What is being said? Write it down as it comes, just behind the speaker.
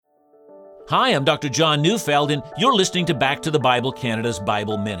Hi, I'm Dr. John Neufeld, and you're listening to Back to the Bible Canada's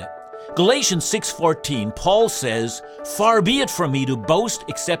Bible Minute. Galatians 6:14, Paul says, "Far be it from me to boast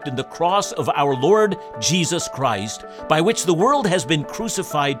except in the cross of our Lord Jesus Christ, by which the world has been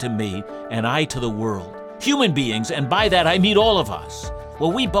crucified to me, and I to the world." Human beings, and by that I mean all of us,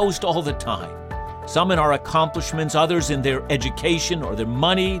 well, we boast all the time. Some in our accomplishments, others in their education or their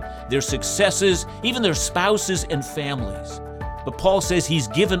money, their successes, even their spouses and families. But Paul says he's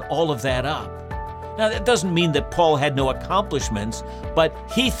given all of that up. Now, that doesn't mean that Paul had no accomplishments, but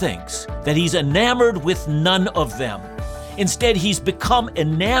he thinks that he's enamored with none of them. Instead, he's become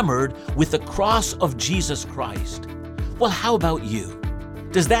enamored with the cross of Jesus Christ. Well, how about you?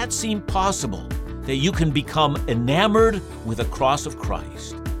 Does that seem possible, that you can become enamored with the cross of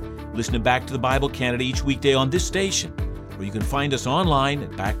Christ? Listen to Back to the Bible Canada each weekday on this station, or you can find us online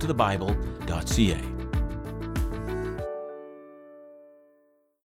at backtothebible.ca.